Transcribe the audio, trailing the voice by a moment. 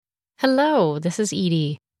Hello, this is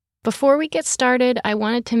Edie. Before we get started, I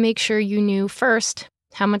wanted to make sure you knew first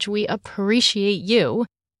how much we appreciate you,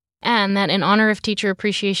 and that in honor of Teacher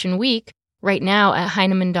Appreciation Week, right now at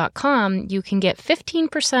Heinemann.com, you can get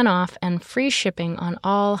 15% off and free shipping on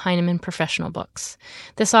all Heinemann professional books.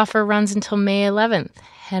 This offer runs until May 11th.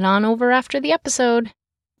 Head on over after the episode.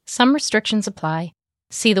 Some restrictions apply.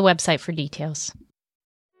 See the website for details.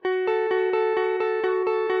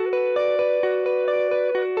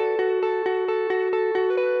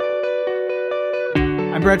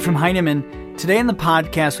 I'm Brett from Heinemann. Today in the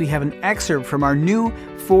podcast, we have an excerpt from our new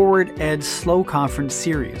Forward Ed Slow Conference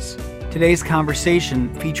series. Today's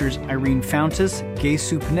conversation features Irene Fountas,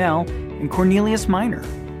 Pinnell, and Cornelius Minor.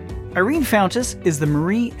 Irene Fountas is the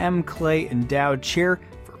Marie M. Clay Endowed Chair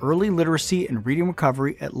for Early Literacy and Reading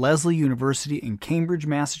Recovery at Lesley University in Cambridge,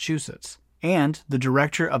 Massachusetts, and the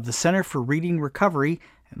director of the Center for Reading Recovery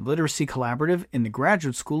and Literacy Collaborative in the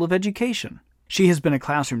Graduate School of Education. She has been a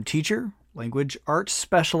classroom teacher, language arts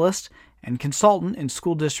specialist, and consultant in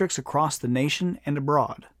school districts across the nation and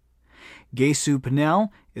abroad. Pinnell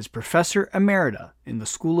is Professor Emerita in the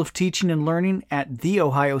School of Teaching and Learning at The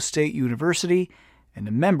Ohio State University and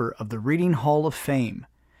a member of the Reading Hall of Fame.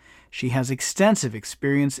 She has extensive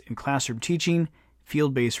experience in classroom teaching,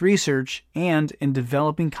 field-based research, and in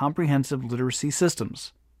developing comprehensive literacy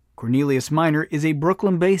systems. Cornelius Minor is a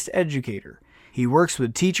Brooklyn-based educator. He works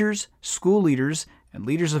with teachers, school leaders, and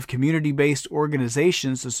leaders of community-based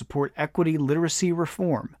organizations to support equity literacy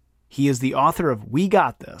reform. He is the author of We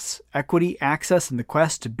Got This, Equity, Access, and the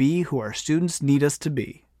Quest to Be Who Our Students Need Us to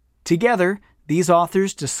Be. Together, these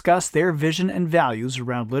authors discuss their vision and values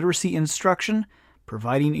around literacy instruction,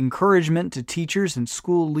 providing encouragement to teachers and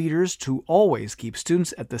school leaders to always keep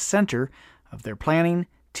students at the center of their planning,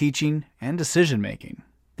 teaching, and decision-making.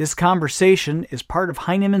 This conversation is part of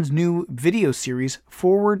Heinemann's new video series,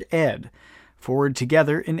 Forward Ed, Forward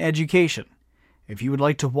Together in Education. If you would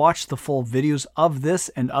like to watch the full videos of this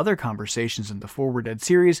and other conversations in the Forward Ed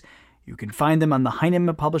series, you can find them on the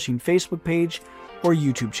Heinemann Publishing Facebook page or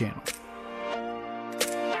YouTube channel.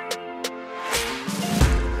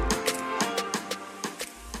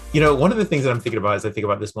 You know, one of the things that I'm thinking about as I think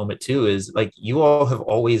about this moment too is like you all have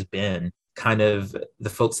always been kind of the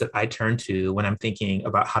folks that I turn to when I'm thinking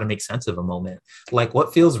about how to make sense of a moment. Like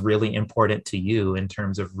what feels really important to you in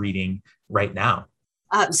terms of reading right now?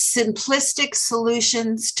 Simplistic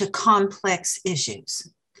solutions to complex issues,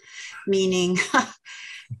 meaning,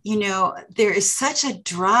 there is such a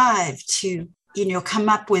drive to, come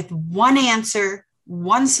up with one answer,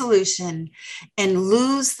 one solution, and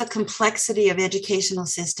lose the complexity of educational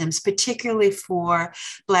systems, particularly for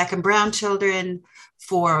Black and Brown children,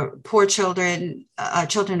 for poor children,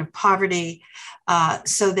 children of poverty,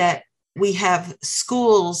 so that we have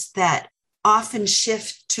schools that often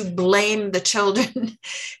shift to blame the children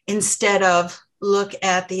instead of look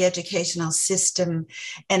at the educational system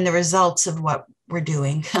and the results of what we're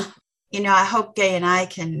doing. I hope Gay and I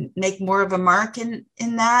can make more of a mark in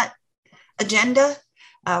that agenda.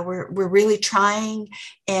 We're really trying,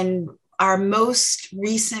 and our most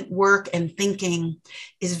recent work and thinking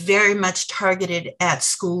is very much targeted at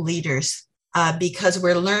school leaders because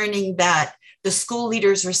we're learning that the school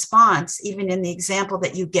leader's response, even in the example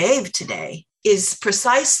that you gave today, is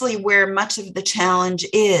precisely where much of the challenge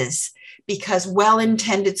is, because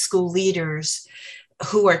well-intended school leaders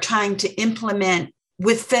who are trying to implement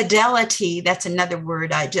with fidelity, that's another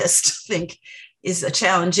word I just think is a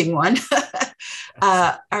challenging one,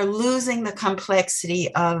 are losing the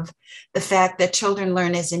complexity of the fact that children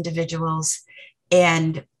learn as individuals,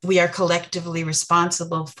 and we are collectively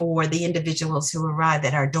responsible for the individuals who arrive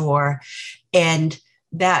at our door. And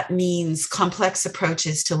that means complex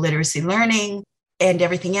approaches to literacy learning and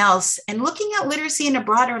everything else, and looking at literacy in a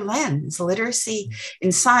broader lens, literacy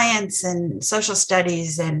in science and social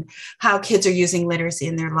studies and how kids are using literacy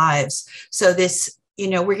in their lives. So this,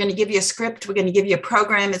 we're going to give you a script, we're going to give you a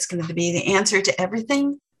program, it's going to be the answer to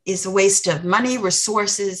everything, is a waste of money,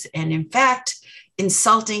 resources, and in fact,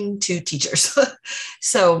 insulting to teachers.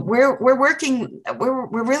 So we're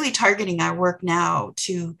really targeting our work now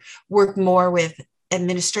to work more with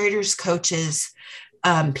administrators, coaches,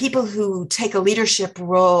 people who take a leadership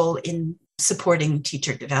role in supporting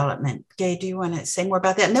teacher development. Gay, do you want to say more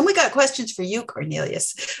about that? And then we got questions for you,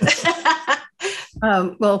 Cornelius.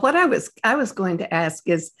 Well, what I was going to ask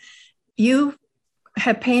is, you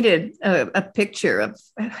have painted a picture of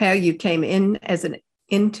how you came in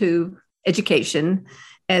into education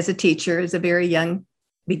as a teacher, as a very young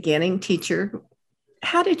beginning teacher.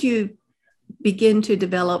 How did you begin to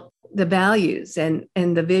develop the values and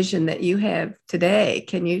the vision that you have today?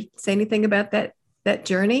 Can you say anything about that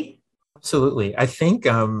journey? Absolutely. I think,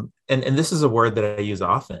 and this is a word that I use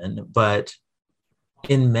often, but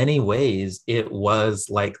in many ways, it was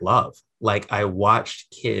like love. Like I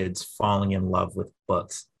watched kids falling in love with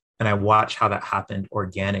books, and I watched how that happened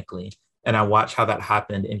organically. And I watched how that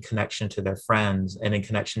happened in connection to their friends and in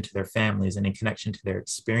connection to their families and in connection to their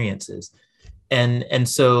experiences. And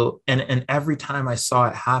every time I saw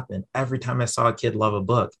it happen, every time I saw a kid love a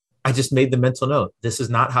book, I just made the mental note. This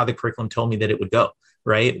is not how the curriculum told me that it would go,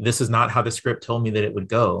 right? This is not how the script told me that it would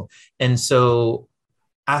go. And so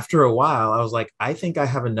after a while, I was like, I think I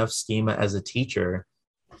have enough schema as a teacher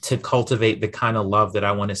to cultivate the kind of love that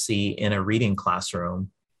I want to see in a reading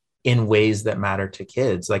classroom in ways that matter to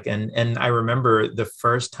kids. Like, and I remember the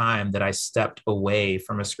first time that I stepped away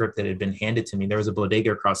from a script that had been handed to me. There was a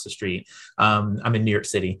bodega across the street. I'm in New York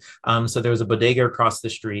City. So there was a bodega across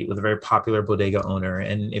the street with a very popular bodega owner.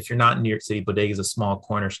 And if you're not in New York City, bodega is a small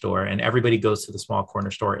corner store, and everybody goes to the small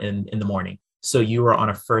corner store in the morning. So you were on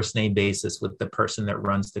a first name basis with the person that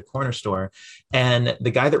runs the corner store. And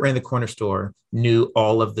the guy that ran the corner store knew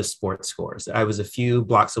all of the sports scores. I was a few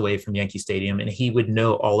blocks away from Yankee Stadium, and he would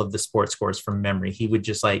know all of the sports scores from memory. He would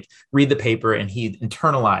just like read the paper, and he'd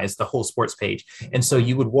internalize the whole sports page. And so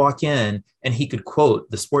you would walk in and he could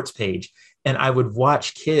quote the sports page. And I would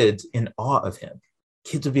watch kids in awe of him.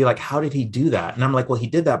 Kids would be like, how did he do that? And I'm like, well, he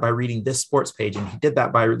did that by reading this sports page, and he did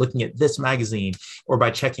that by looking at this magazine or by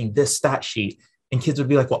checking this stat sheet. And kids would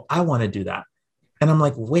be like, well, I want to do that. And I'm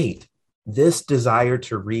like, wait, this desire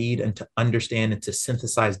to read and to understand and to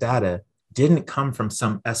synthesize data didn't come from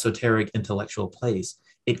some esoteric intellectual place.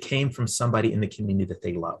 It came from somebody in the community that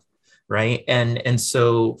they love, right? And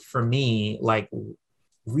so for me, like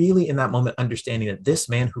really in that moment, understanding that this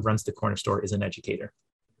man who runs the corner store is an educator,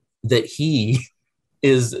 that he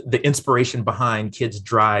is the inspiration behind kids'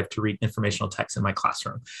 drive to read informational text in my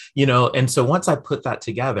classroom, you know? And so once I put that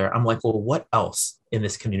together, I'm like, well, what else in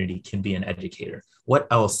this community can be an educator? What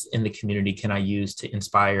else in the community can I use to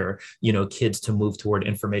inspire, you know, kids to move toward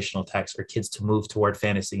informational text or kids to move toward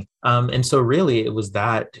fantasy? And so really it was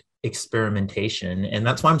that experimentation. And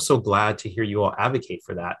that's why I'm so glad to hear you all advocate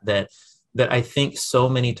for that I think so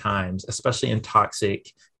many times, especially in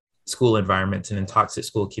toxic school environments and in toxic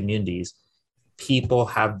school communities, people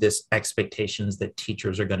have this expectations that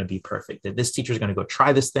teachers are going to be perfect, that this teacher is going to go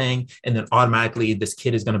try this thing, and then automatically this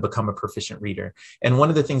kid is going to become a proficient reader. And one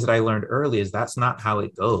of the things that I learned early is that's not how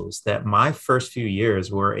it goes, that my first few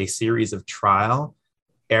years were a series of trial,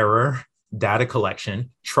 error, data collection,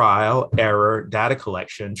 trial, error, data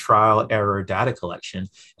collection, trial, error, data collection.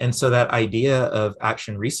 And so that idea of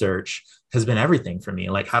action research has been everything for me.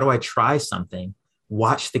 Like, how do I try something?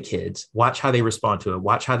 Watch the kids, watch how they respond to it,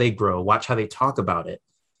 watch how they grow, watch how they talk about it,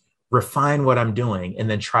 refine what I'm doing, and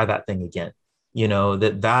then try that thing again. You know,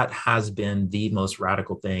 that has been the most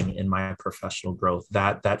radical thing in my professional growth,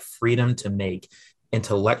 that freedom to make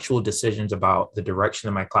intellectual decisions about the direction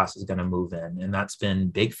that my class is going to move in. And that's been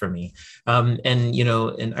big for me. And, you know,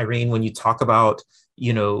 and Irene, when you talk about,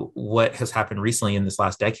 you know, what has happened recently in this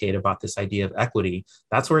last decade about this idea of equity,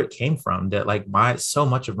 that's where it came from, that like so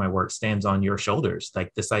much of my work stands on your shoulders,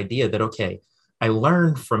 like this idea that, okay, I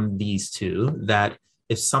learned from these two that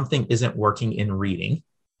if something isn't working in reading,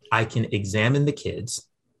 I can examine the kids,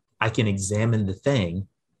 I can examine the thing,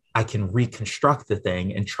 I can reconstruct the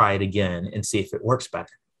thing and try it again and see if it works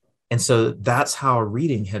better. And so that's how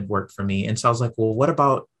reading had worked for me. And so I was like, well, what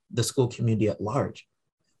about the school community at large?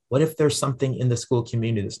 What if there's something in the school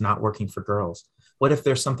community that's not working for girls? What if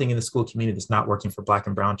there's something in the school community that's not working for Black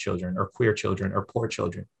and brown children or queer children or poor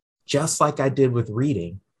children? Just like I did with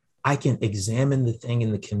reading, I can examine the thing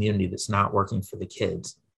in the community that's not working for the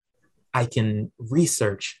kids. I can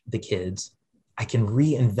research the kids. I can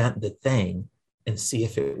reinvent the thing and see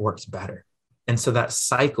if it works better. And so that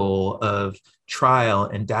cycle of trial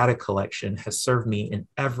and data collection has served me in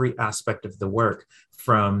every aspect of the work,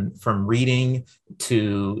 from reading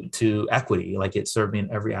to equity. Like it served me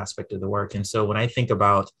in every aspect of the work. And so when I think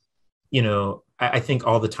about, you know, I think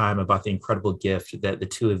all the time about the incredible gift that the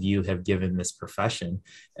two of you have given this profession.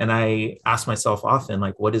 And I ask myself often,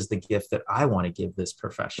 like, what is the gift that I want to give this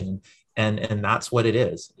profession? And that's what it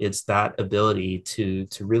is. It's that ability to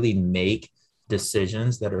really make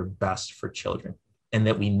decisions that are best for children, and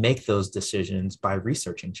that we make those decisions by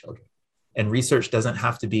researching children. And research doesn't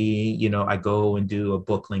have to be, you know, I go and do a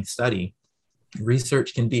book length study.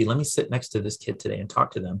 Research can be, let me sit next to this kid today and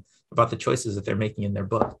talk to them about the choices that they're making in their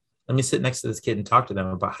book. Let me sit next to this kid and talk to them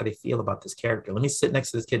about how they feel about this character. Let me sit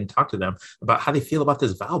next to this kid and talk to them about how they feel about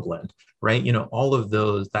this vowel blend, right? You know, all of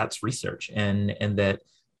those, that's research. And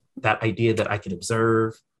that idea that I can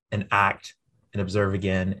observe and act and observe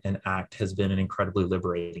again and act has been an incredibly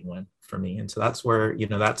liberating one for me. And so that's where,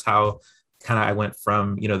 that's how kind of I went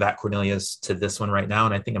from, that Cornelius to this one right now.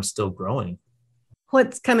 And I think I'm still growing.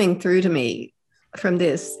 What's coming through to me from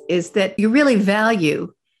this is that you really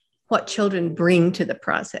value what children bring to the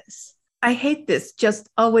process. I hate this, just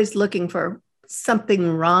always looking for something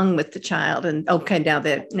wrong with the child. And okay,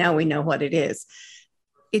 now we know what it is.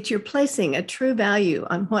 You're placing a true value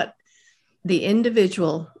on what the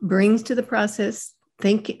individual brings to the process,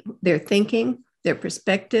 their thinking, their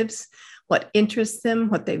perspectives, what interests them,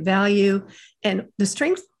 what they value, and the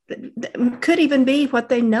strengths could even be what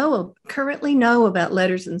they currently know about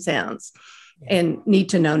letters and sounds and need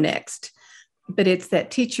to know next. But it's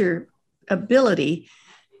that teacher ability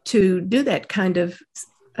to do that kind of,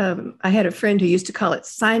 I had a friend who used to call it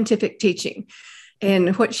scientific teaching.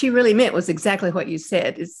 And what she really meant was exactly what you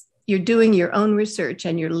said, is you're doing your own research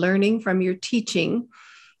and you're learning from your teaching,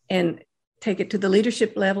 and take it to the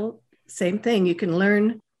leadership level. Same thing. You can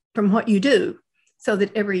learn from what you do, so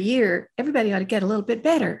that every year, everybody ought to get a little bit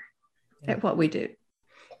better at what we do.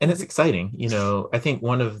 And it's exciting. I think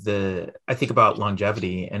I think about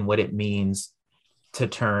longevity and what it means to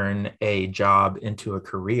turn a job into a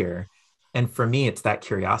career. And for me, it's that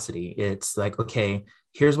curiosity. It's like, okay,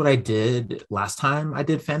 here's what I did last time I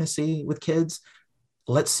did fantasy with kids.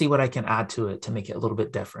 Let's see what I can add to it to make it a little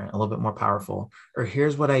bit different, a little bit more powerful. Or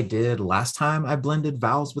here's what I did last time I blended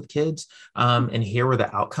vowels with kids. And here were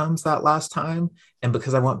the outcomes that last time. And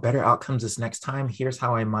because I want better outcomes this next time, here's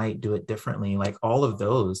how I might do it differently. Like all of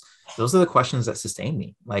those are the questions that sustain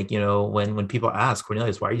me. Like, when people ask,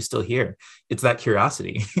 Cornelius, why are you still here? It's that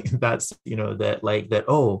curiosity. That's,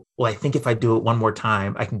 oh, well, I think if I do it one more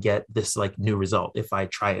time, I can get this like new result if I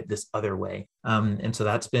try it this other way. And so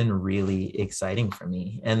that's been really exciting for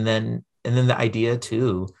me. And then the idea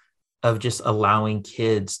too of just allowing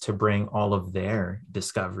kids to bring all of their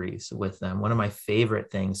discoveries with them. One of my favorite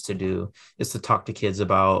things to do is to talk to kids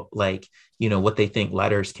about what they think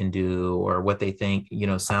letters can do, or what they think,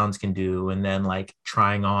 sounds can do. And then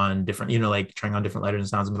trying on different letters and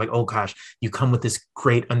sounds, and be like, oh gosh, you come with this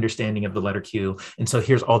great understanding of the letter Q. And so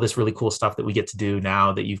here's all this really cool stuff that we get to do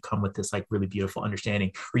now that you've come with this really beautiful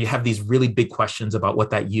understanding. Or you have these really big questions about what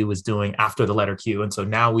that U is doing after the letter Q. And so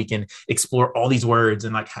now we can explore all these words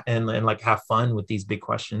and have fun with these big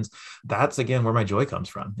questions. That's again where my joy comes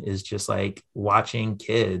from, is just watching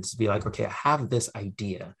kids be like, okay, I have this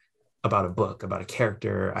idea about a book, about a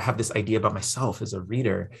character. I have this idea about myself as a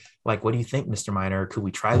reader. What do you think, Mr. Minor? Could we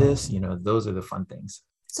try this? Those are the fun things.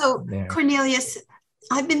 So there. Cornelius,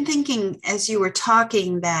 I've been thinking as you were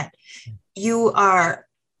talking that you are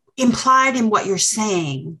implied in what you're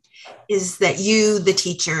saying is that you, the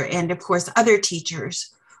teacher, and of course other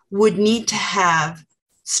teachers would need to have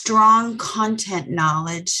strong content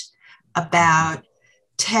knowledge about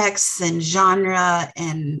texts and genre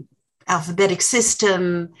and alphabetic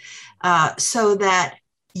system, so that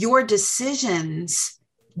your decisions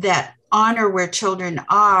that honor where children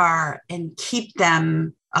are and keep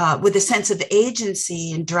them with a sense of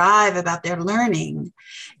agency and drive about their learning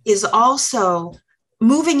is also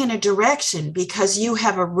moving in a direction, because you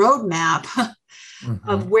have a roadmap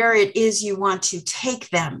of where it is you want to take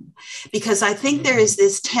them. Because I think there is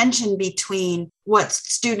this tension between what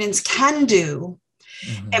students can do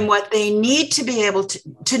and what they need to be able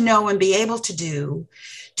to know and be able to do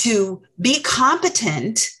to be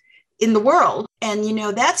competent in the world. And,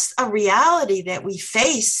 that's a reality that we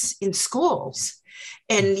face in schools.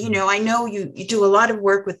 And, I know you do a lot of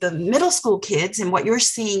work with the middle school kids, and what you're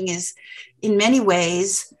seeing is in many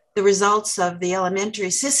ways the results of the elementary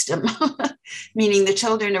system, meaning the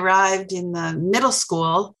children arrived in the middle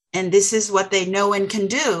school and this is what they know and can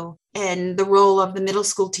do. And the role of the middle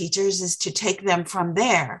school teachers is to take them from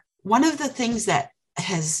there. One of the things that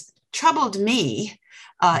has troubled me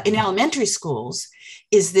in elementary schools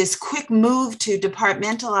is this quick move to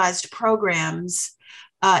departmentalized programs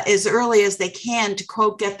as early as they can to,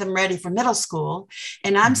 quote, get them ready for middle school.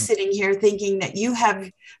 And I'm sitting here thinking that you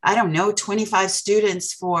have, 25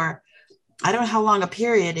 students for, I don't know how long a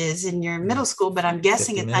period is in your middle school, but I'm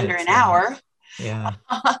guessing it's under an hour. Yeah.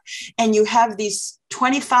 And you have these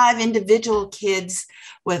 25 individual kids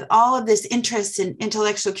with all of this interest and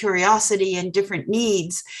intellectual curiosity and different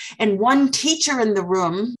needs, and one teacher in the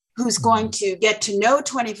room who's going to get to know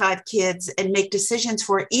 25 kids and make decisions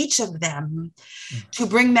for each of them to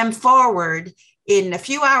bring them forward in a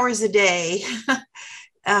few hours a day,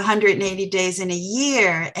 180 days in a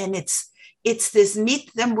year. And it's this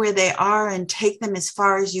meet them where they are and take them as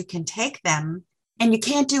far as you can take them. And you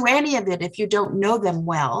can't do any of it if you don't know them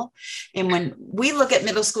well. And when we look at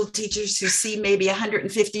middle school teachers who see maybe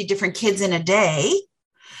 150 different kids in a day,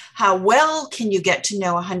 how well can you get to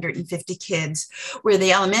know 150 kids where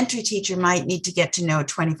the elementary teacher might need to get to know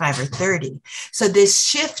 25 or 30? So this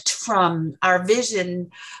shift from our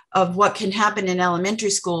vision of what can happen in elementary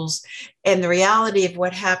schools and the reality of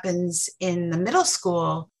what happens in the middle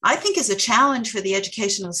school, I think is a challenge for the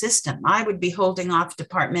educational system. I would be holding off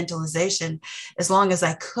departmentalization as long as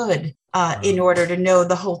I could in order to know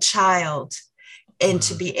the whole child and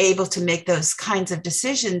to be able to make those kinds of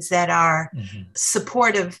decisions that are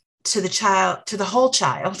supportive to the child, to the whole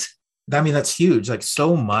child. I mean, that's huge. Like,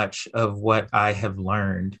 so much of what I have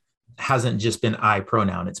learned hasn't just been I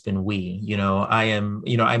pronoun, it's been we.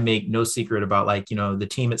 I make no secret about, like, the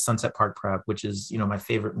team at Sunset Park Prep, which is, my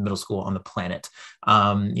favorite middle school on the planet.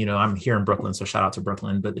 I'm here in Brooklyn, so shout out to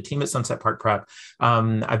Brooklyn, but the team at Sunset Park Prep,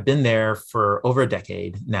 I've been there for over a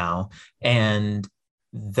decade now. And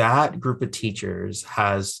that group of teachers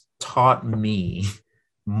has taught me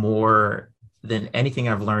more than anything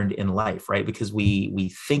I've learned in life, right? Because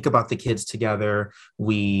we think about the kids together,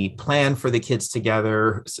 we plan for the kids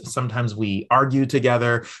together. Sometimes we argue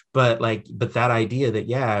together, but that idea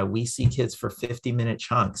that, we see kids for 50-minute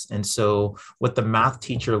chunks. And so what the math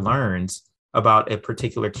teacher learns about a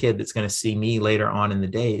particular kid that's going to see me later on in the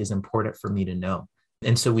day is important for me to know.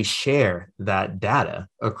 And so we share that data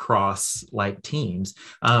across teams.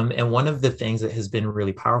 And one of the things that has been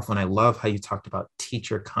really powerful, and I love how you talked about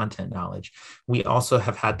teacher content knowledge, we also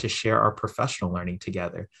have had to share our professional learning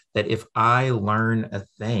together. That if I learn a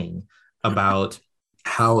thing about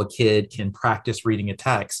how a kid can practice reading a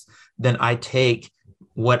text, then I take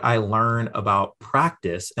what I learn about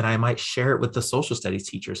practice and I might share it with the social studies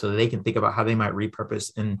teacher so that they can think about how they might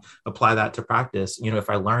repurpose and apply that to practice. If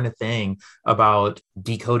I learn a thing about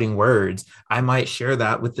decoding words, I might share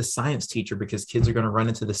that with the science teacher because kids are going to run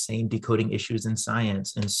into the same decoding issues in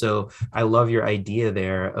science. And so I love your idea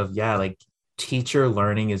there of, teacher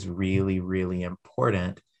learning is really, really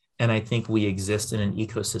important. And I think we exist in an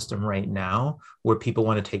ecosystem right now where people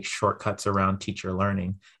want to take shortcuts around teacher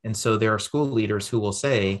learning. And so there are school leaders who will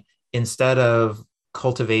say, instead of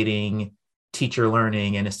cultivating teacher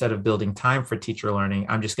learning and instead of building time for teacher learning,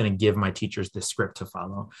 I'm just going to give my teachers the script to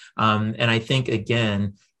follow. And I think,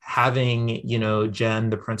 again, having,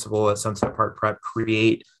 Jen, the principal at Sunset Park Prep,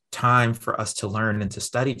 create time for us to learn and to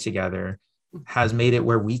study together has made it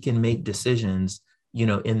where we can make decisions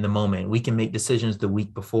in the moment. We can make decisions the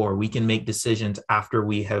week before. We can make decisions after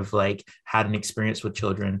we have had an experience with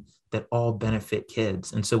children that all benefit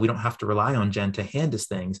kids. And so we don't have to rely on Jen to hand us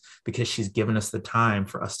things because she's given us the time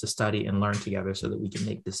for us to study and learn together so that we can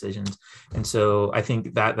make decisions. And so I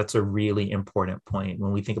think that that's a really important point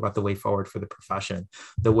when we think about the way forward for the profession.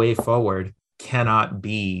 The way forward cannot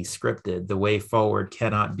be scripted. The way forward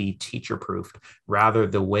cannot be teacher proofed. Rather,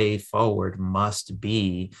 the way forward must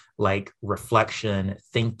be reflection,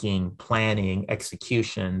 thinking, planning,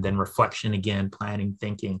 execution, then reflection again, planning,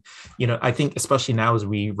 thinking. I think especially now as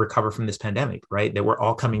we recover from this pandemic, right, that we're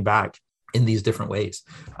all coming back in these different ways.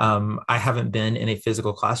 I haven't been in a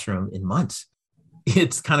physical classroom in months.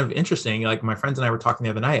 It's kind of interesting. My friends and I were talking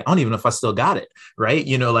the other night. I don't even know if I still got it, right?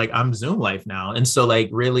 I'm Zoom life now. And so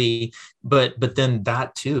really, but then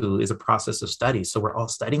that too is a process of study. So we're all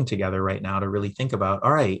studying together right now to really think about,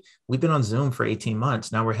 all right, we've been on Zoom for 18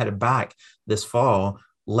 months. Now we're headed back this fall.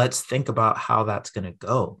 Let's think about how that's going to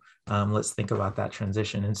go. Let's think about that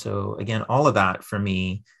transition. And so again, all of that for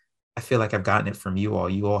me, I feel like I've gotten it from you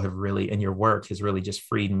all. You all have really, and your work has really just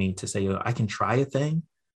freed me to say, I can try a thing.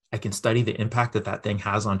 I can study the impact that thing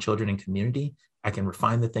has on children and community. I can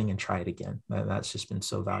refine the thing and try it again. That's just been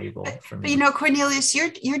so valuable for me. But Cornelius,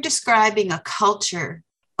 you're describing a culture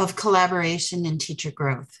of collaboration and teacher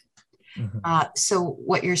growth. Mm-hmm. So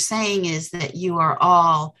what you're saying is that you are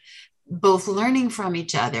all both learning from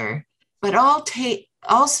each other, but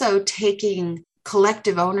also taking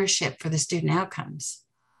collective ownership for the student outcomes.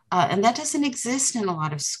 And that doesn't exist in a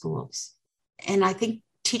lot of schools. And I think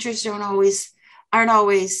teachers aren't always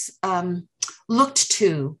looked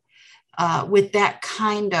to with that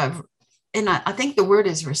kind of, and I think the word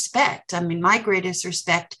is respect. I mean, my greatest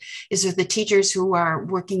respect is for the teachers who are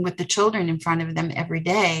working with the children in front of them every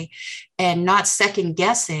day and not second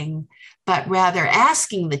guessing, but rather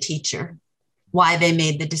asking the teacher, why they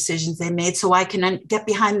made the decisions they made, so I can get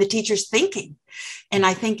behind the teacher's thinking. And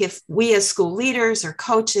I think if we as school leaders or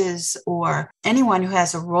coaches or anyone who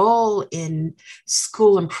has a role in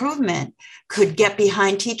school improvement could get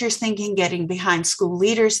behind teachers' thinking, getting behind school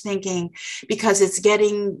leaders' thinking, because it's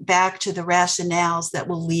getting back to the rationales that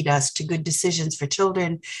will lead us to good decisions for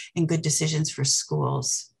children and good decisions for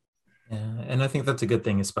schools. Yeah, and I think that's a good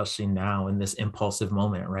thing, especially now in this impulsive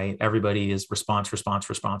moment, right? Everybody is response.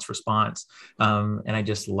 And I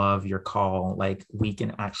just love your call. Like, we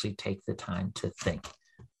can actually take the time to think.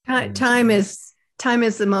 Time is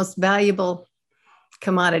the most valuable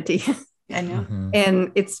commodity. I know. Mm-hmm.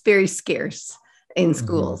 And it's very scarce in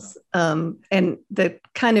schools. Mm-hmm. And the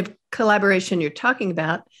kind of collaboration you're talking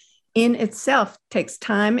about in itself takes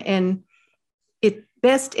time, and it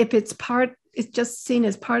best if it's just seen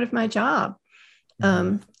as part of my job.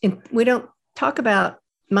 And we don't talk about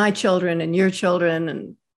my children and your children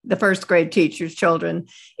and the first grade teacher's children.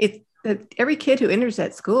 It's that every kid who enters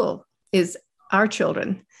that school is our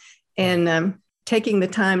children, and taking the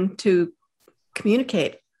time to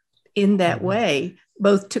communicate in that way,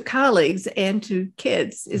 both to colleagues and to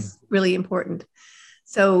kids, is really important.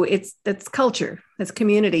 So that's culture, that's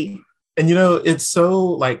community. And, you know, it's so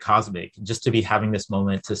like cosmic just to be having this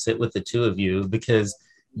moment to sit with the two of you, because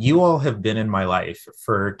you all have been in my life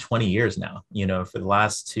for 20 years now, you know, for the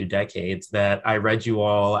last 2 decades that I read you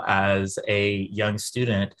all as a young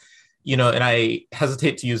student, you know, and I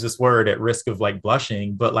hesitate to use this word at risk of like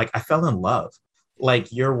blushing, but like I fell in love.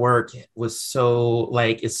 Like, your work was so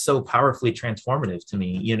like, it's so powerfully transformative to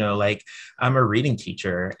me. You know, like, I'm a reading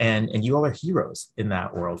teacher, and you all are heroes in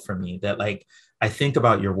that world for me. That like, I think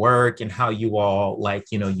about your work and how you all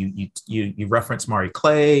like, you know, you reference Marie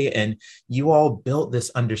Clay, and you all built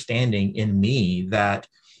this understanding in me that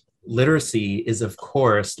literacy is, of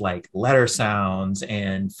course, like letter sounds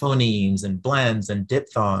and phonemes and blends and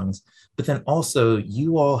diphthongs. But then also,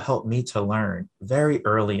 you all helped me to learn very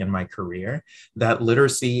early in my career that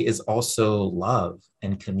literacy is also love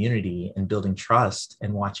and community and building trust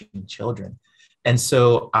and watching children. And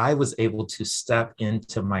so I was able to step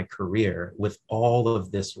into my career with all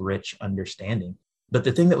of this rich understanding. But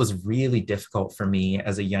the thing that was really difficult for me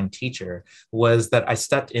as a young teacher was that I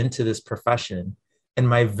stepped into this profession, and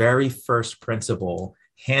my very first principal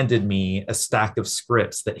handed me a stack of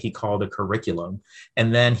scripts that he called a curriculum.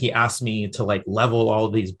 And then he asked me to like level all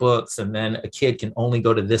of these books. And then a kid can only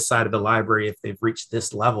go to this side of the library if they've reached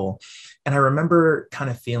this level. And I remember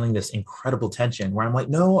kind of feeling this incredible tension where I'm like,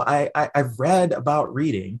 no, I've read about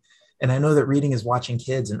reading. And I know that reading is watching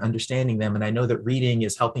kids and understanding them. And I know that reading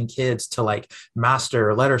is helping kids to like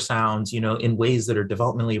master letter sounds, you know, in ways that are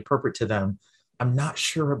developmentally appropriate to them. I'm not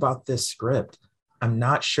sure about this script. I'm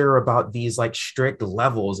not sure about these like strict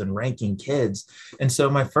levels and ranking kids. And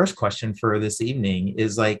so my first question for this evening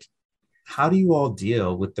is like, how do you all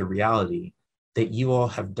deal with the reality that you all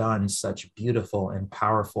have done such beautiful and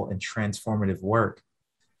powerful and transformative work,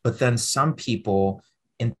 but then some people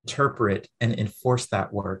interpret and enforce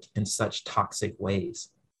that work in such toxic ways?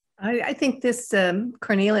 I think this,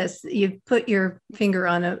 Cornelius, you've put your finger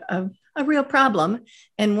on a real problem,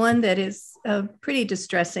 and one that is pretty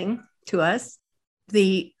distressing to us.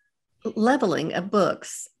 The leveling of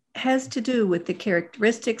books has to do with the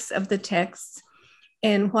characteristics of the texts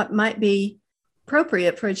and what might be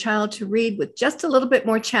appropriate for a child to read with just a little bit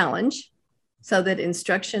more challenge so that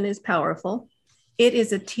instruction is powerful. It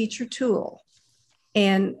is a teacher tool.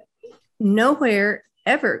 And nowhere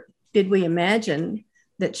ever did we imagine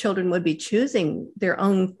that children would be choosing their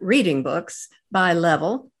own reading books by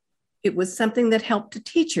level. It was something that helped a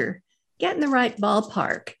teacher get in the right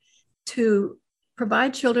ballpark to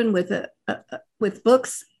provide children with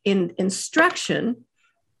books in instruction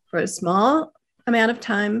for a small amount of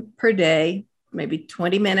time per day, maybe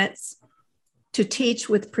 20 minutes, to teach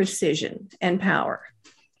with precision and power.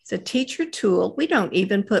 It's a teacher tool. We don't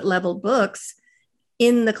even put leveled books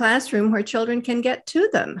in the classroom where children can get to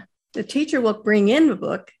them. The teacher will bring in a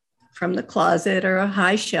book from the closet or a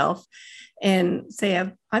high shelf and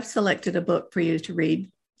say, I've selected a book for you to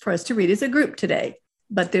read, for us to read as a group today.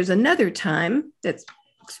 But there's another time that's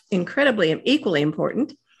incredibly and equally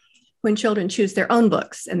important when children choose their own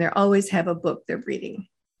books, and they always have a book they're reading.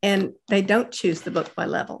 And they don't choose the book by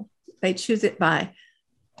level. They choose it by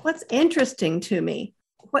what's interesting to me,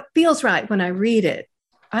 what feels right when I read it.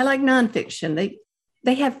 I like nonfiction.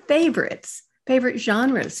 They have favorites, favorite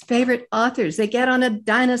genres, favorite authors. They get on a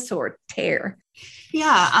dinosaur tear.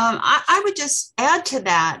 Yeah, I would just add to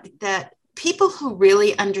that people who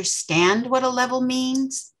really understand what a level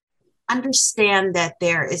means understand that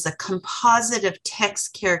there is a composite of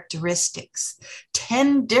text characteristics,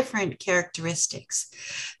 10 different characteristics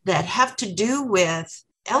that have to do with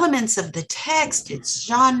elements of the text, its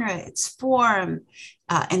genre, its form,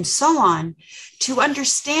 and so on, to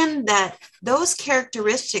understand that those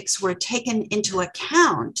characteristics were taken into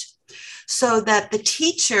account so that the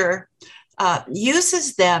teacher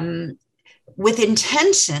uses them with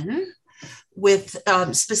intention, with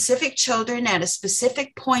specific children at a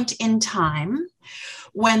specific point in time,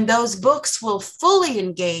 when those books will fully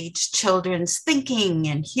engage children's thinking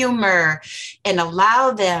and humor and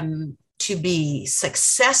allow them to be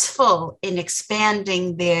successful in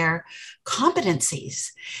expanding their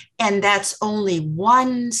competencies. And that's only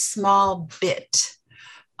one small bit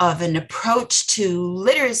of an approach to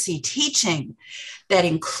literacy teaching that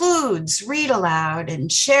includes read aloud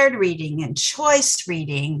and shared reading and choice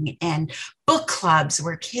reading and book clubs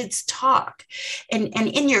where kids talk. And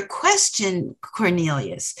in your question,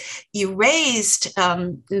 Cornelius, you raised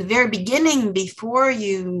in the very beginning, before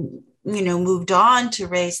you moved on to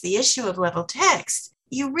raise the issue of level text,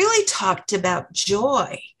 you really talked about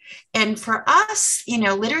joy. And for us,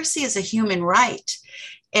 literacy is a human right.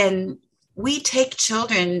 And we take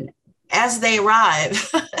children as they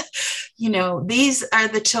arrive. These are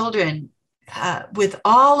the children with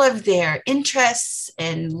all of their interests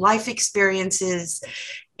and life experiences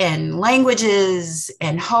and languages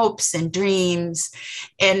and hopes and dreams.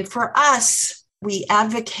 And for us, we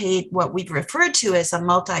advocate what we've referred to as a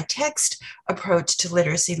multi-text approach to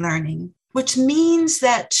literacy learning, which means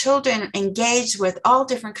that children engage with all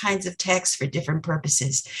different kinds of texts for different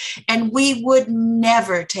purposes. And we would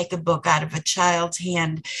never take a book out of a child's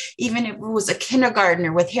hand, even if it was a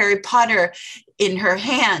kindergartner with Harry Potter in her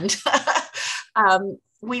hand.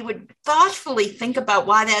 We would thoughtfully think about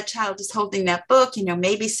why that child is holding that book.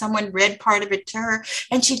 Maybe someone read part of it to her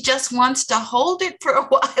and she just wants to hold it for a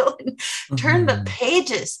while and turn the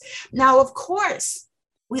pages. Now, of course,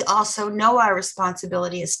 we also know our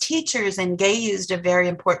responsibility as teachers, and Gay used a very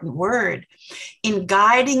important word, in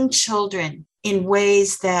guiding children in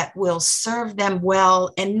ways that will serve them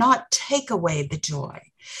well and not take away the joy.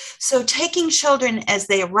 So taking children as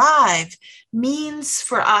they arrive means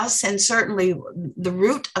for us, and certainly the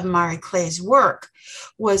root of Marie Clay's work,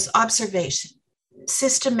 was observation,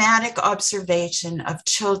 systematic observation of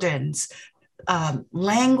children's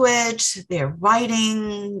language, their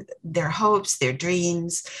writing, their hopes, their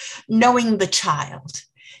dreams, knowing the child.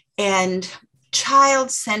 And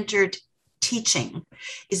child-centered teaching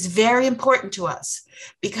is very important to us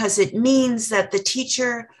because it means that the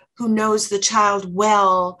teacher who knows the child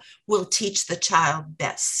well will teach the child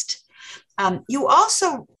best. You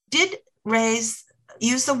also did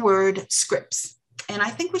use the word scripts. And I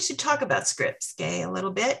think we should talk about scripts, Gay, a little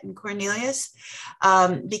bit, and Cornelius,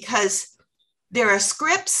 because there are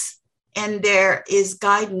scripts and there is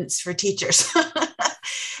guidance for teachers.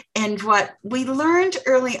 And what we learned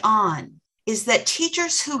early on is that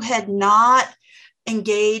teachers who had not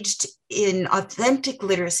engaged in authentic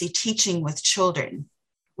literacy teaching with children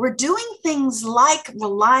were doing things like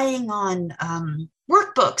relying on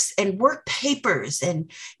workbooks and work papers and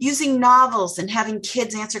using novels and having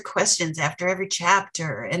kids answer questions after every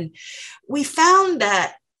chapter. And we found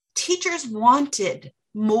that teachers wanted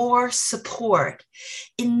more support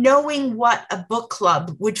in knowing what a book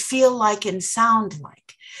club would feel like and sound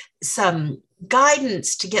like, some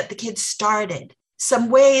guidance to get the kids started, some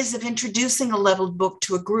ways of introducing a leveled book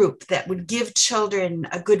to a group that would give children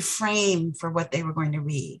a good frame for what they were going to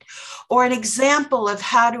read, or an example of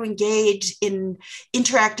how to engage in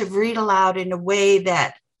interactive read aloud in a way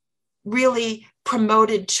that really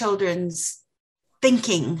promoted children's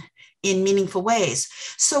thinking in meaningful ways.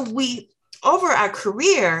 So over our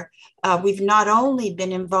career, we've not only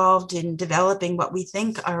been involved in developing what we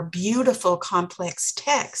think are beautiful, complex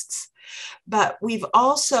texts, but we've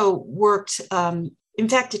also worked, in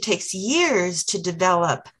fact, it takes years to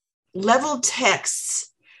develop leveled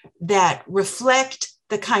texts that reflect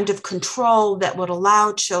the kind of control that would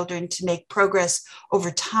allow children to make progress over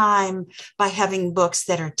time by having books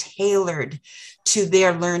that are tailored to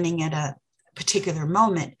their learning at a particular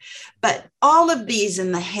moment. But all of these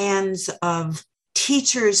in the hands of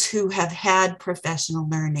teachers who have had professional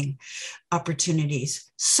learning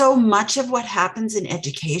opportunities. So much of what happens in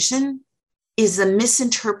education is a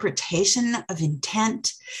misinterpretation of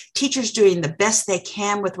intent, teachers doing the best they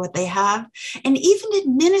can with what they have, and even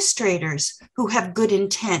administrators who have good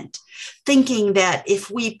intent, thinking that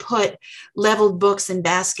if we put leveled books in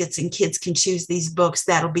baskets and kids can choose these books,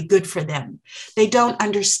 that'll be good for them. They don't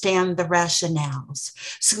understand the rationales.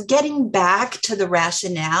 So getting back to the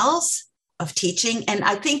rationales of teaching. And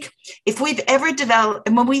I think if we've ever developed,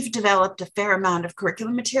 and when we've developed a fair amount of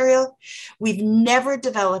curriculum material, we've never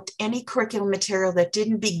developed any curriculum material that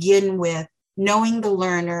didn't begin with knowing the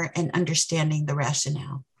learner and understanding the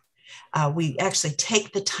rationale. We actually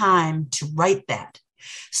take the time to write that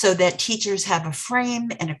so that teachers have a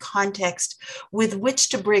frame and a context with which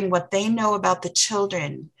to bring what they know about the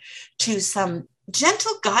children to some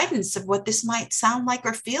gentle guidance of what this might sound like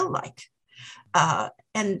or feel like.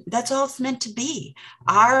 And that's all it's meant to be.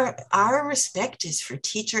 Our respect is for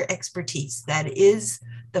teacher expertise. That is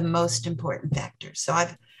the most important factor. So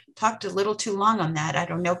I've talked a little too long on that. I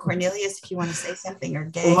don't know, Cornelius, if you want to say something, or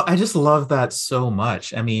Gay. Well, I just love that so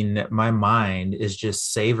much. I mean, my mind is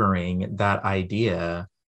just savoring that idea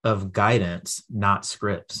of guidance, not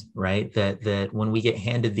scripts, right? That when we get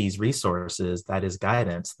handed these resources, that is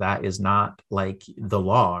guidance. That is not like the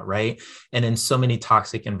law, right? And in so many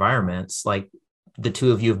toxic environments, like the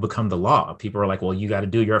two of you have become the law. People are like, well, you got to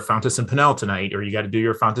do your Fountas and Pinnell tonight, or you got to do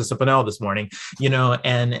your Fountas and Pinnell this morning,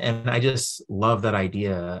 and I just love that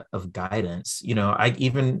idea of guidance. I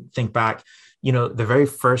even think back, the very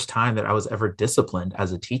first time that I was ever disciplined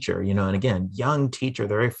as a teacher, and again, young teacher, the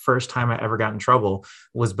very first time I ever got in trouble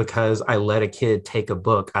was because I let a kid take a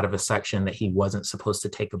book out of a section that he wasn't supposed to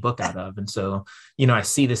take a book out of. And so, I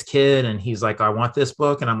see this kid and he's like, I want this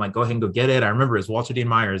book. And I'm like, go ahead and go get it. I remember it was Walter Dean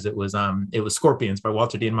Myers. It was Scorpions by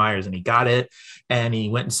Walter Dean Myers. And he got it and he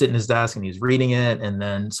went and sit in his desk and he's reading it. And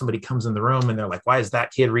then somebody comes in the room and they're like, why is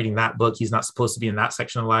that kid reading that book? He's not supposed to be in that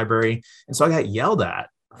section of the library. And so I got yelled at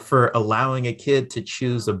for allowing a kid to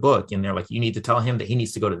choose a book. And they're like, you need to tell him that he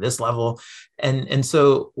needs to go to this level. And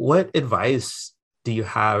so what advice do you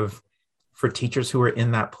have for teachers who are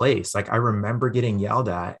in that place? Like, I remember getting yelled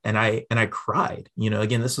at and I cried.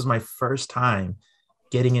 Again, this was my first time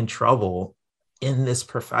getting in trouble in this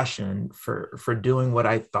profession for doing what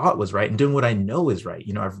I thought was right and doing what I know is right.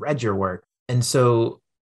 I've read your work. And so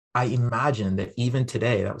I imagine that even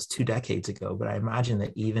today, that was 2 decades ago, but I imagine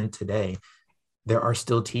that even today, there are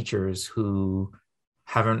still teachers who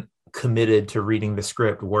haven't committed to reading the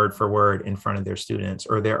script word for word in front of their students,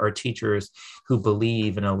 or there are teachers who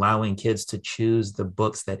believe in allowing kids to choose the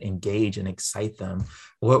books that engage and excite them.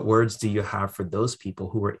 What words do you have for those people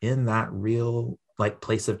who are in that real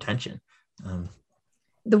place of tension?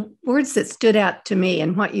 The words that stood out to me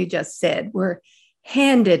and what you just said were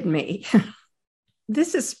handed me.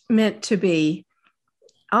 This is meant to be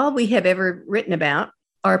all we have ever written about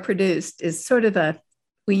or produced is sort of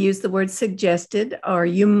we use the word suggested, or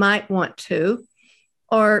you might want to,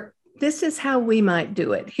 or this is how we might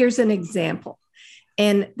do it. Here's an example.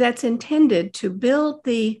 And that's intended to build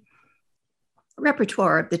the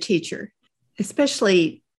repertoire of the teacher,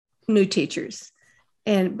 especially new teachers.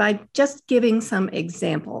 And by just giving some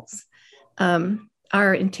examples,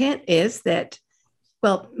 our intent is that,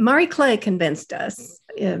 Mari Clay convinced us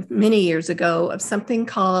many years ago of something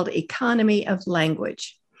called economy of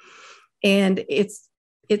language. And it's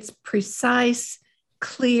precise,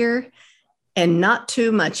 clear, and not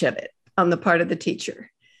too much of it on the part of the teacher.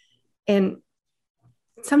 And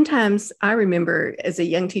sometimes I remember as a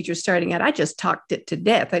young teacher starting out, I just talked it to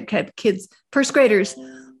death. I'd have kids, first graders,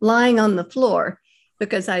 lying on the floor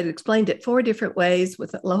because I'd explained it 4 different ways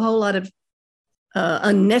with a whole lot of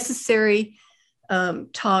unnecessary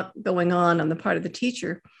talk going on the part of the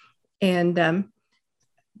teacher. And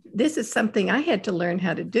this is something I had to learn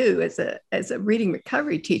how to do as a reading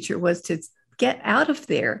recovery teacher, was to get out of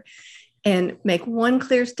there and make one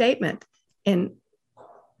clear statement. And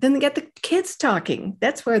then they get the kids talking.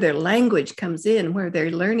 That's where their language comes in, where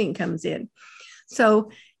their learning comes in.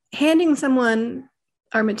 So handing someone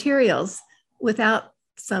our materials without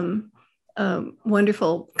some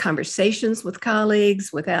wonderful conversations with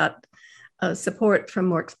colleagues, without support from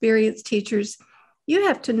more experienced teachers, you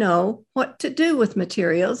have to know what to do with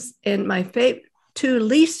materials. And my 2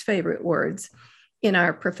 least favorite words in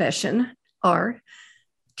our profession are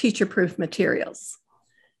teacher-proof materials.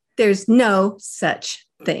 There's no such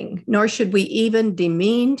thing, nor should we even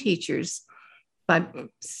demean teachers by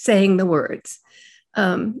saying the words.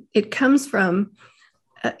 It comes from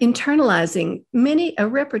internalizing a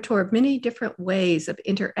repertoire of many different ways of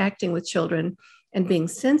interacting with children and being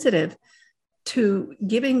sensitive to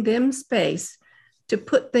giving them space to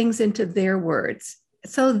put things into their words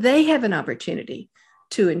so they have an opportunity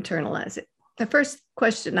to internalize it. The first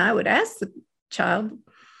question I would ask the child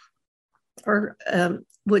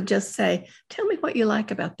would just say, tell me what you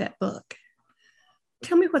like about that book.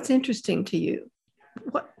 Tell me what's interesting to you.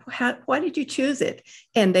 Why did you choose it?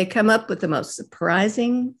 And they come up with the most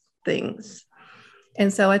surprising things.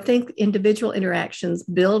 And so I think individual interactions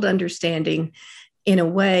build understanding in a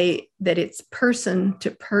way that it's person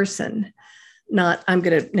to person, not, I'm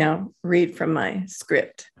going to now read from my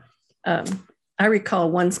script. I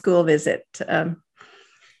recall one school visit.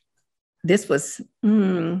 This was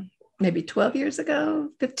maybe 12 years ago,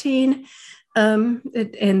 15. And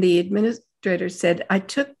the administrator said, I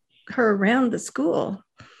took her around the school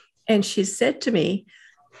and she said to me,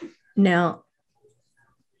 now,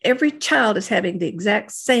 every child is having the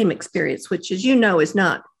exact same experience, which, as you know, is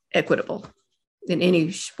not equitable in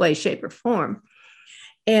any way, shape, or form.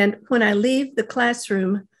 And when I leave the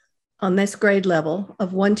classroom on this grade level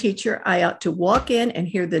of one teacher, I ought to walk in and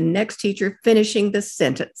hear the next teacher finishing the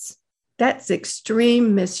sentence. That's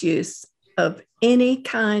extreme misuse of any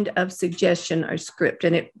kind of suggestion or script.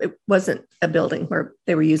 And it wasn't a building where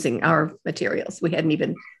they were using our materials. We hadn't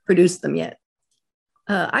even produced them yet.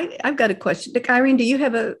 I've got a question. Irene, do you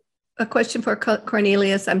have a question for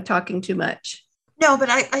Cornelius? I'm talking too much. No, but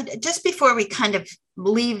I just before we kind of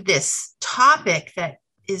leave this topic that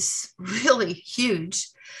is really huge,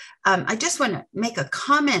 I just want to make a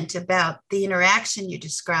comment about the interaction you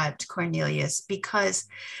described, Cornelius, because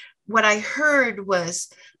what I heard was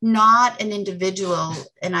not an individual,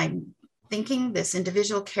 and I'm thinking this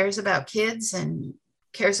individual cares about kids and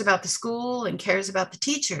cares about the school and cares about the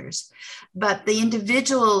teachers, but the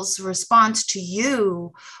individual's response to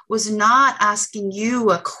you was not asking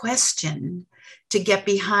you a question to get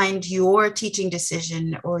behind your teaching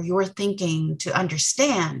decision or your thinking to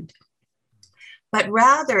understand, but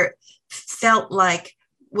rather felt like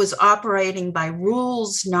was operating by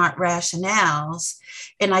rules, not rationales.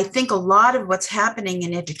 And I think a lot of what's happening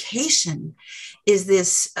in education is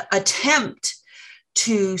this attempt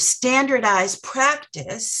to standardize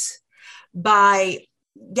practice by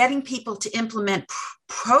getting people to implement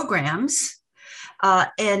programs.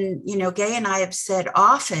 And, Gay and I have said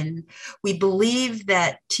often, we believe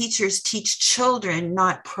that teachers teach children,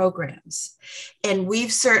 not programs. And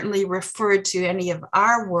we've certainly referred to any of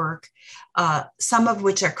our work, some of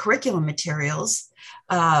which are curriculum materials.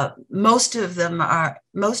 Most of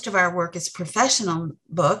our work is professional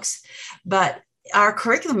books, but our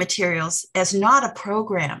curriculum materials as not a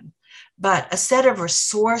program, but a set of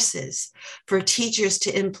resources for teachers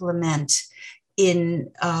to implement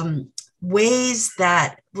in ways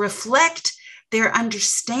that reflect their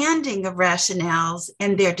understanding of rationales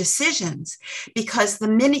and their decisions. Because the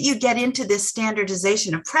minute you get into this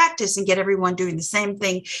standardization of practice and get everyone doing the same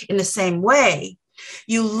thing in the same way,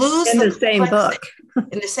 you lose in the same book.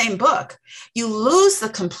 In the same book, you lose the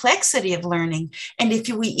complexity of learning. And if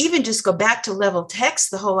we even just go back to level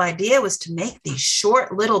text, the whole idea was to make these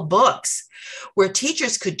short little books where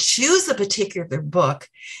teachers could choose a particular book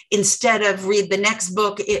instead of read the next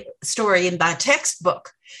book story in the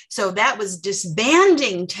textbook. So that was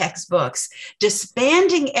disbanding textbooks,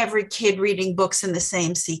 disbanding every kid reading books in the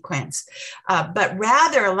same sequence, but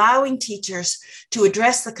rather allowing teachers to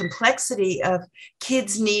address the complexity of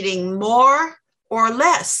kids needing more or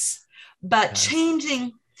less, but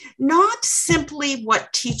changing not simply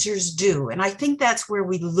what teachers do. And I think that's where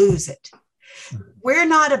we lose it. We're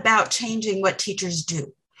not about changing what teachers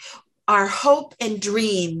do. Our hope and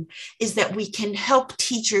dream is that we can help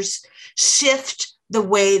teachers shift the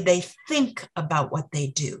way they think about what they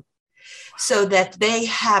do so that they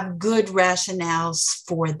have good rationales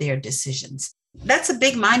for their decisions. That's a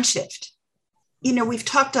big mind shift. We've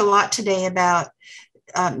talked a lot today about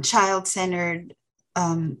child-centered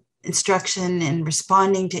instruction and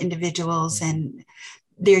responding to individuals and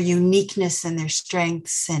their uniqueness and their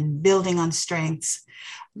strengths and building on strengths.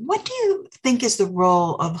 What do you think is the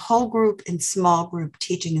role of whole group and small group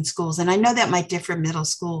teaching in schools? And I know that might differ middle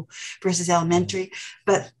school versus elementary,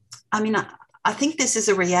 but I think this is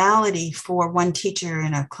a reality for one teacher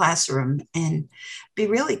in a classroom, and be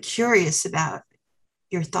really curious about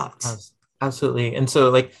your thoughts. Absolutely. And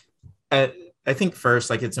so I think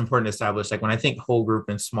first, it's important to establish, when I think whole group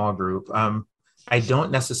and small group, I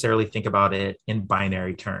don't necessarily think about it in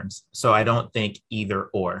binary terms. So I don't think either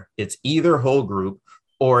or. It's either whole group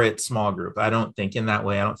or it's small group. I don't think in that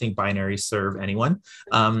way. I don't think binaries serve anyone.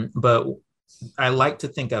 But I like to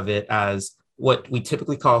think of it as what we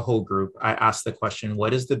typically call whole group. I ask the question,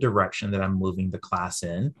 what is the direction that I'm moving the class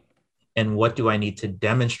in? And what do I need to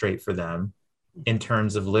demonstrate for them in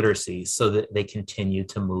terms of literacy so that they continue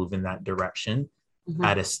to move in that direction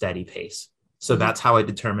at a steady pace? So that's how I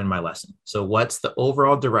determine my lesson. So what's the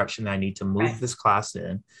overall direction that I need to move this class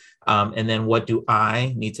in? And then what do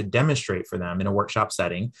I need to demonstrate for them in a workshop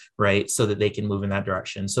setting, right? So that they can move in that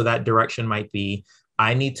direction. So that direction might be,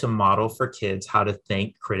 I need to model for kids how to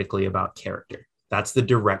think critically about character. That's the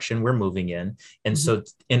direction we're moving in. And so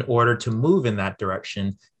in order to move in that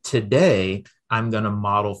direction today, I'm going to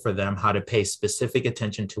model for them how to pay specific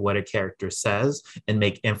attention to what a character says and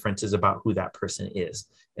make inferences about who that person is.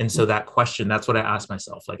 And so that question, that's what I ask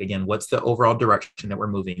myself. Like, again, what's the overall direction that we're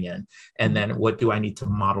moving in? And then what do I need to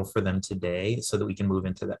model for them today so that we can move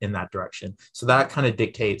in that direction? So that kind of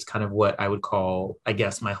dictates kind of what I would call, I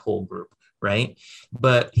guess, my whole group, right?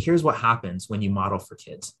 But here's what happens when you model for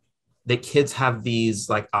kids. That kids have these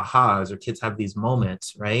like ahas, or kids have these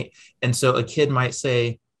moments, right? And so a kid might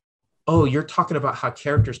say, oh, you're talking about how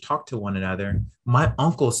characters talk to one another. My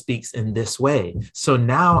uncle speaks in this way. So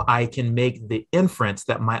now I can make the inference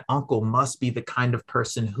that my uncle must be the kind of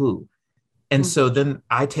person who. And so then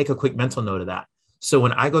I take a quick mental note of that. So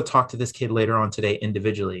when I go talk to this kid later on today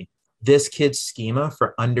individually, this kid's schema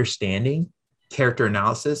for understanding character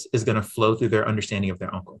analysis is going to flow through their understanding of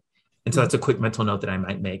their uncle. And so that's a quick mental note that I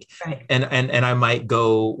might make. Right. And I might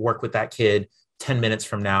go work with that kid 10 minutes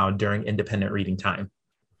from now during independent reading time.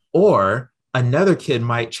 Or another kid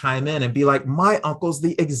might chime in and be like, my uncle's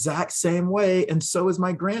the exact same way, and so is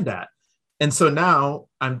my granddad. And so now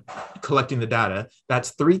I'm collecting the data.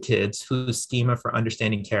 That's 3 kids whose schema for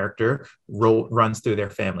understanding character runs through their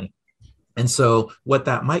family. And so what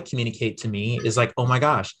that might communicate to me is like, oh my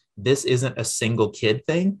gosh, this isn't a single kid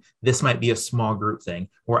thing. This might be a small group thing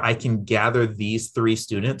where I can gather these 3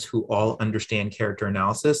 students who all understand character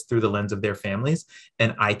analysis through the lens of their families,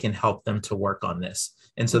 and I can help them to work on this.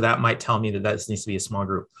 And so that might tell me that this needs to be a small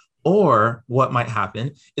group. Or what might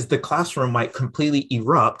happen is the classroom might completely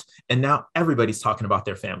erupt, and now everybody's talking about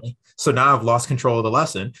their family. So now I've lost control of the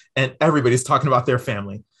lesson and everybody's talking about their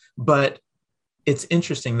family. But it's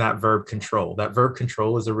interesting, that verb control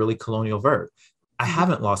is a really colonial verb. I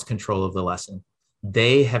haven't lost control of the lesson.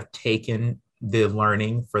 They have taken the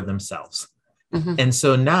learning for themselves. And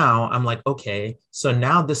so now I'm like, okay, so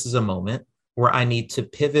now this is a moment where I need to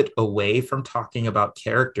pivot away from talking about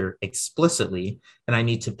character explicitly, and I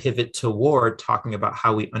need to pivot toward talking about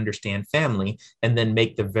how we understand family, and then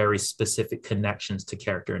make the very specific connections to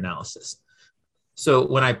character analysis. So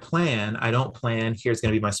when I plan, I don't plan, here's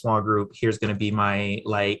going to be my small group, here's going to be my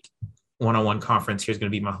like one-on-one conference, here's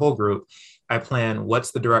going to be my whole group. I plan,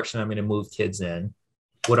 what's the direction I'm going to move kids in?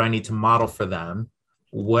 What do I need to model for them?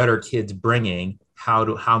 What are kids bringing?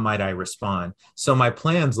 How might I respond? So my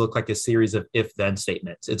plans look like a series of if-then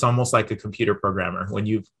statements. It's almost like a computer programmer. When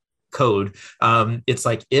you code, it's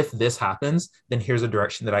like, if this happens, then here's a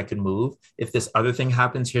direction that I could move. If this other thing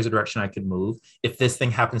happens, here's a direction I could move. If this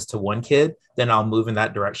thing happens to 1 kid, then I'll move in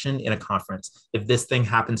that direction in a conference. If this thing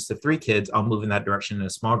happens to 3 kids, I'll move in that direction in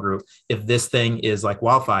a small group. If this thing is like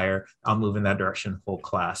wildfire, I'll move in that direction whole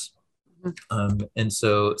class. And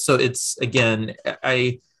so it's, again,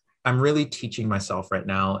 I'm really teaching myself right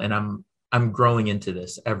now, and I'm growing into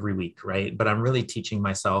this every week, right? But I'm really teaching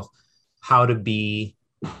myself how to be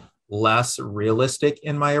less realistic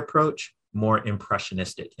in my approach, more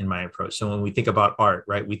impressionistic in my approach. So when we think about art,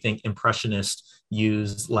 right, we think impressionists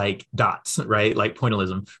use like dots, right? Like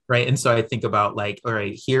pointillism, right? And so I think about like, all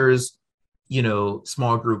right, here's,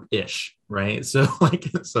 small group-ish, right? So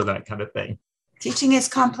so that kind of thing. Teaching is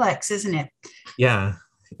complex, isn't it? Yeah.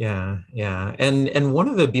 And one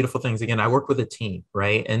of the beautiful things, again, I work with a team,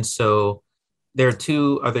 right? And so there are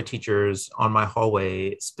 2 other teachers on my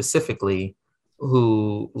hallway specifically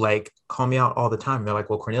who like call me out all the time. They're like,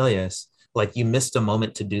 well, Cornelius, like, you missed a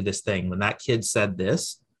moment to do this thing. When that kid said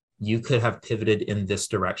this, you could have pivoted in this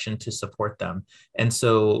direction to support them. And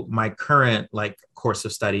so my current like course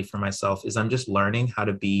of study for myself is I'm just learning how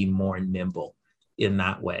to be more nimble in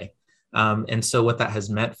that way. And so what that has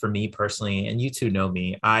meant for me personally, and you 2 know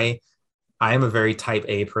me, I am a very type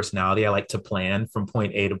A personality. I like to plan from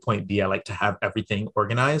point A to point B. I like to have everything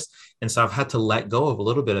organized. And so I've had to let go of a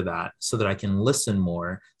little bit of that so that I can listen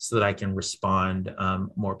more, so that I can respond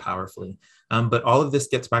more powerfully. But all of this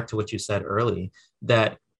gets back to what you said early,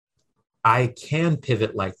 that I can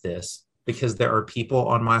pivot like this because there are people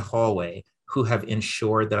on my hallway who have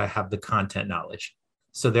ensured that I have the content knowledge.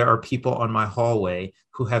 So there are people on my hallway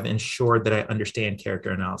who have ensured that I understand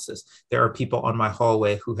character analysis. There are people on my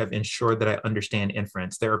hallway who have ensured that I understand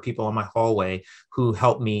inference. There are people on my hallway who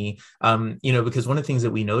help me, because one of the things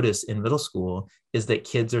that we notice in middle school is that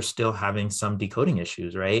kids are still having some decoding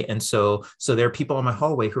issues, right? And so there are people on my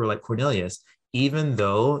hallway who are like, Cornelius, even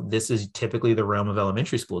though this is typically the realm of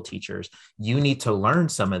elementary school teachers, you need to learn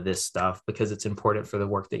some of this stuff because it's important for the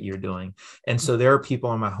work that you're doing. And so there are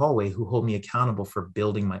people in my hallway who hold me accountable for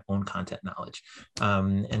building my own content knowledge.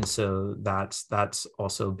 And so that's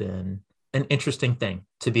also been an interesting thing,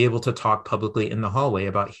 to be able to talk publicly in the hallway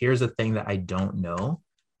about, here's a thing that I don't know,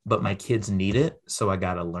 but my kids need it, so I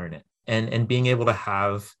got to learn it. And being able to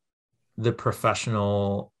have the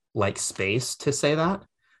professional like space to say that.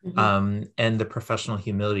 And the professional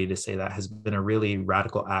humility to say that has been a really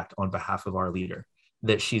radical act on behalf of our leader,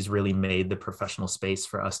 that she's really made the professional space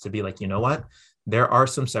for us to be like, you know what, there are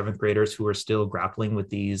some 7th graders who are still grappling with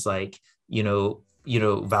these, like,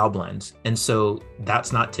 vowel blends. And so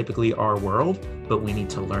that's not typically our world, but we need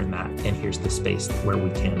to learn that. And here's the space where we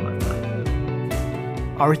can learn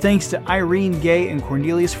that. Our thanks to Irene, Gay, and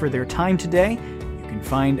Cornelius for their time today. You can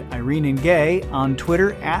find Irene and Gay on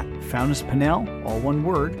Twitter at Fountas Pinnell, all one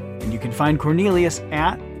word. And you can find Cornelius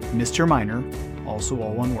at Mr. Minor, also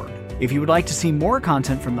all one word. If you would like to see more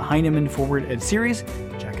content from the Heinemann Forward Ed series,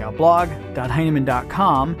 check out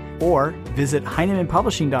blog.heinemann.com or visit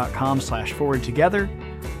heinemannpublishing.com/forwardtogether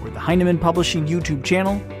or the Heinemann Publishing YouTube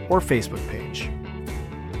channel or Facebook page.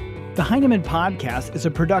 The Heinemann Podcast is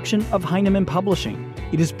a production of Heinemann Publishing.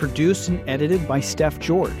 It is produced and edited by Steph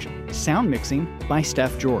George. Sound mixing by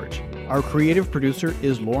Steph George. Our creative producer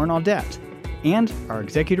is Lauren Audette. And our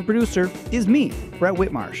executive producer is me, Brett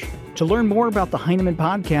Whitmarsh. To learn more about the Heinemann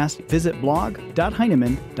Podcast, visit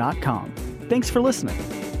blog.heinemann.com. Thanks for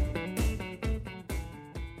listening.